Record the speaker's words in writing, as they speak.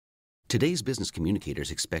Today's business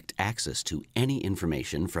communicators expect access to any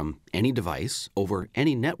information from any device over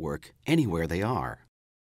any network anywhere they are.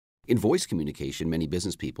 In voice communication, many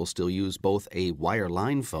business people still use both a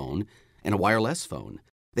wireline phone and a wireless phone.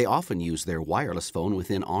 They often use their wireless phone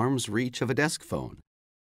within arm's reach of a desk phone.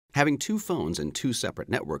 Having two phones and two separate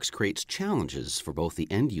networks creates challenges for both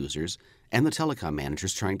the end users and the telecom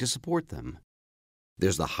managers trying to support them.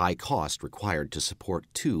 There's the high cost required to support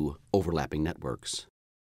two overlapping networks.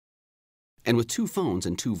 And with two phones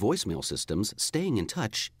and two voicemail systems, staying in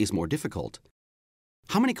touch is more difficult.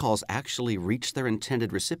 How many calls actually reach their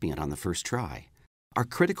intended recipient on the first try? Are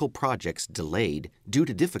critical projects delayed due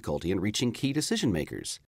to difficulty in reaching key decision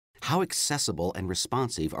makers? How accessible and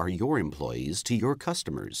responsive are your employees to your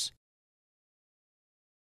customers?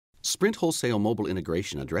 Sprint Wholesale Mobile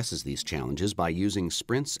Integration addresses these challenges by using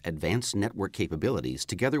Sprint's advanced network capabilities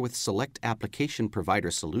together with select application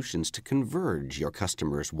provider solutions to converge your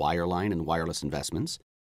customers' wireline and wireless investments,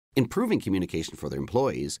 improving communication for their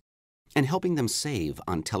employees, and helping them save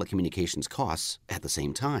on telecommunications costs at the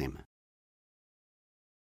same time.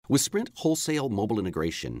 With Sprint Wholesale Mobile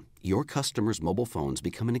Integration, your customers' mobile phones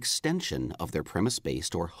become an extension of their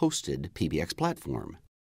premise-based or hosted PBX platform.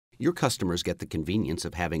 Your customers get the convenience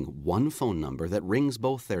of having one phone number that rings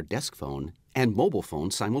both their desk phone and mobile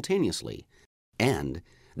phone simultaneously, and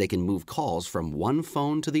they can move calls from one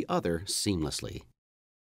phone to the other seamlessly.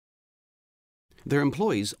 Their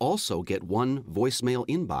employees also get one voicemail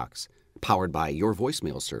inbox, powered by your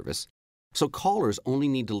voicemail service, so callers only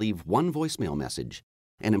need to leave one voicemail message,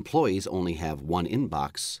 and employees only have one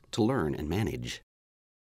inbox to learn and manage.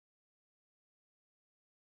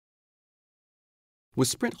 With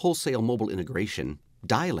Sprint Wholesale Mobile Integration,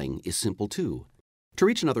 dialing is simple too. To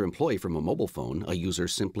reach another employee from a mobile phone, a user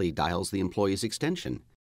simply dials the employee's extension.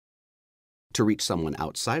 To reach someone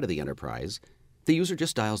outside of the enterprise, the user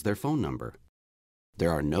just dials their phone number.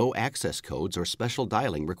 There are no access codes or special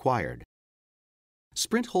dialing required.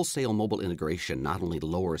 Sprint Wholesale Mobile Integration not only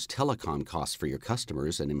lowers telecom costs for your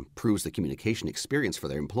customers and improves the communication experience for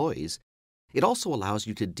their employees, it also allows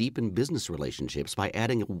you to deepen business relationships by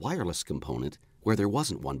adding a wireless component where there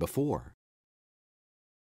wasn't one before.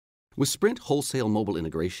 With Sprint Wholesale Mobile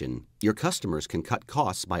Integration, your customers can cut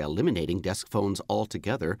costs by eliminating desk phones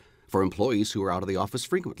altogether for employees who are out of the office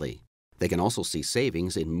frequently. They can also see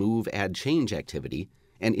savings in move, add, change activity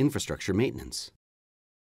and infrastructure maintenance.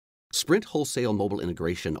 Sprint Wholesale Mobile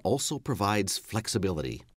Integration also provides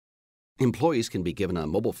flexibility. Employees can be given a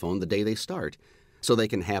mobile phone the day they start, so they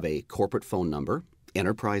can have a corporate phone number,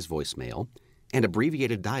 enterprise voicemail, and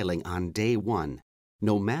abbreviated dialing on day one,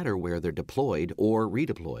 no matter where they're deployed or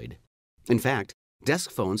redeployed. In fact,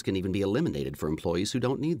 desk phones can even be eliminated for employees who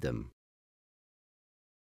don't need them.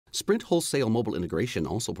 Sprint Wholesale Mobile Integration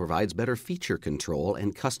also provides better feature control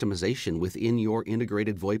and customization within your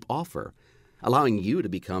integrated VoIP offer, allowing you to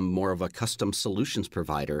become more of a custom solutions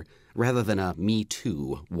provider rather than a me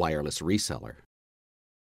too wireless reseller.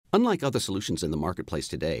 Unlike other solutions in the marketplace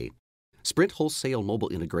today, Sprint Wholesale Mobile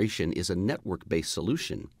Integration is a network-based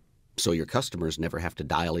solution, so your customers never have to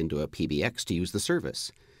dial into a PBX to use the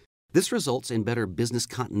service. This results in better business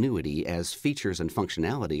continuity as features and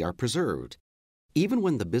functionality are preserved, even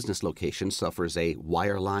when the business location suffers a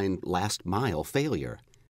wireline last-mile failure.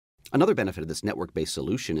 Another benefit of this network-based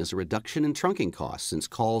solution is a reduction in trunking costs since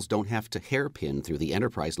calls don't have to hairpin through the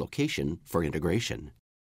enterprise location for integration.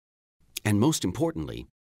 And most importantly,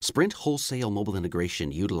 Sprint Wholesale Mobile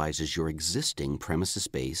Integration utilizes your existing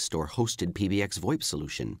premises-based or hosted PBX VoIP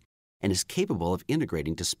solution and is capable of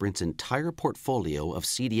integrating to Sprint's entire portfolio of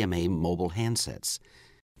CDMA mobile handsets.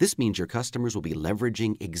 This means your customers will be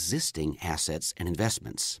leveraging existing assets and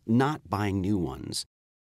investments, not buying new ones.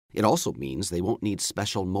 It also means they won't need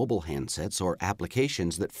special mobile handsets or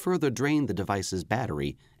applications that further drain the device's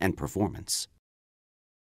battery and performance.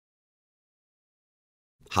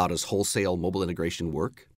 How does wholesale mobile integration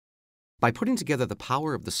work? By putting together the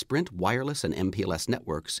power of the Sprint wireless and MPLS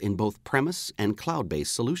networks in both premise and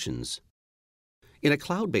cloud-based solutions. In a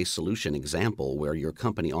cloud-based solution example where your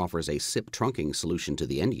company offers a SIP trunking solution to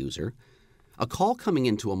the end user, a call coming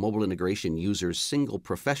into a mobile integration user's single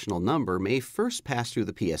professional number may first pass through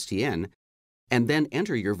the PSTN and then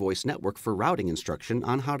enter your voice network for routing instruction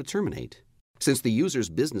on how to terminate. Since the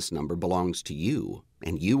user's business number belongs to you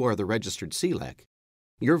and you are the registered CLEC,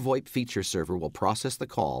 your VoIP feature server will process the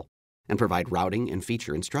call and provide routing and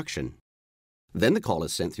feature instruction. Then the call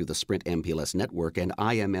is sent through the Sprint MPLS network and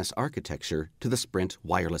IMS architecture to the Sprint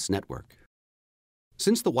wireless network.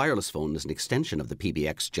 Since the wireless phone is an extension of the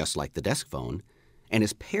PBX just like the desk phone, and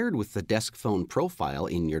is paired with the desk phone profile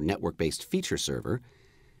in your network-based feature server,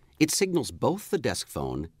 It signals both the desk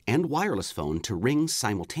phone and wireless phone to ring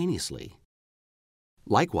simultaneously.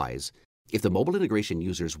 Likewise, if the mobile integration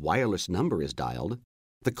user's wireless number is dialed,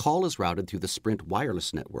 the call is routed through the Sprint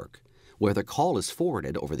wireless network, where the call is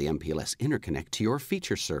forwarded over the MPLS interconnect to your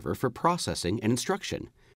feature server for processing and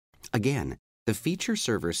instruction. Again, the feature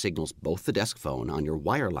server signals both the desk phone on your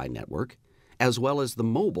wireline network, as well as the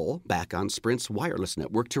mobile back on Sprint's wireless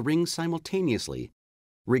network to ring simultaneously,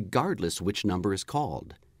 regardless which number is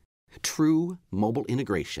called. True mobile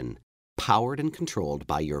integration, powered and controlled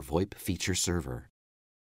by your VoIP feature server.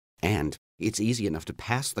 And it's easy enough to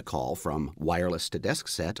pass the call from wireless to desk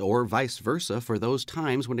set or vice versa for those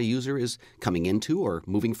times when a user is coming into or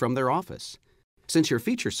moving from their office. Since your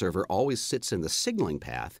feature server always sits in the signaling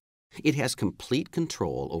path, it has complete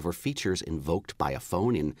control over features invoked by a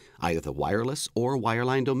phone in either the wireless or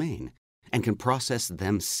wireline domain and can process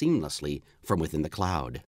them seamlessly from within the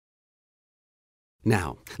cloud.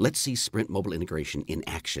 Now, let's see Sprint Mobile Integration in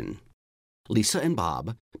action. Lisa and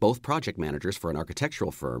Bob, both project managers for an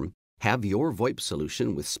architectural firm, have your VoIP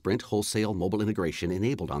solution with Sprint Wholesale Mobile Integration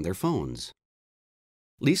enabled on their phones.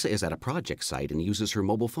 Lisa is at a project site and uses her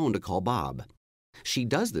mobile phone to call Bob. She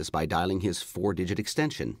does this by dialing his 4-digit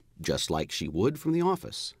extension, just like she would from the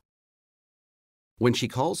office. When she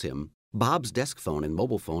calls him, Bob's desk phone and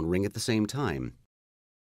mobile phone ring at the same time.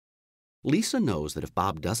 Lisa knows that if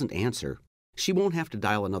Bob doesn't answer, she won't have to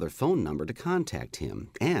dial another phone number to contact him,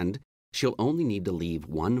 and she'll only need to leave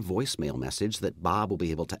one voicemail message that Bob will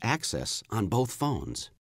be able to access on both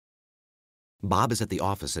phones. Bob is at the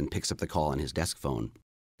office and picks up the call on his desk phone.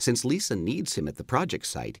 Since Lisa needs him at the project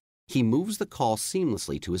site, he moves the call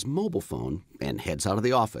seamlessly to his mobile phone and heads out of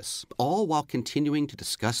the office, all while continuing to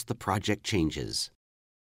discuss the project changes.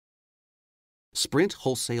 Sprint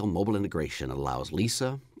Wholesale Mobile Integration allows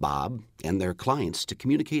Lisa, Bob, and their clients to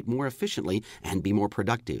communicate more efficiently and be more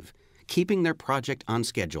productive, keeping their project on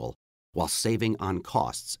schedule while saving on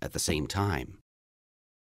costs at the same time.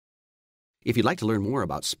 If you'd like to learn more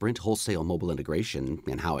about Sprint Wholesale Mobile Integration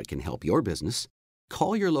and how it can help your business,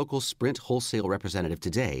 call your local Sprint Wholesale representative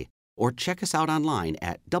today or check us out online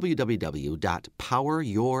at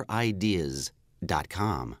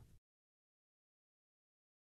www.poweryourideas.com.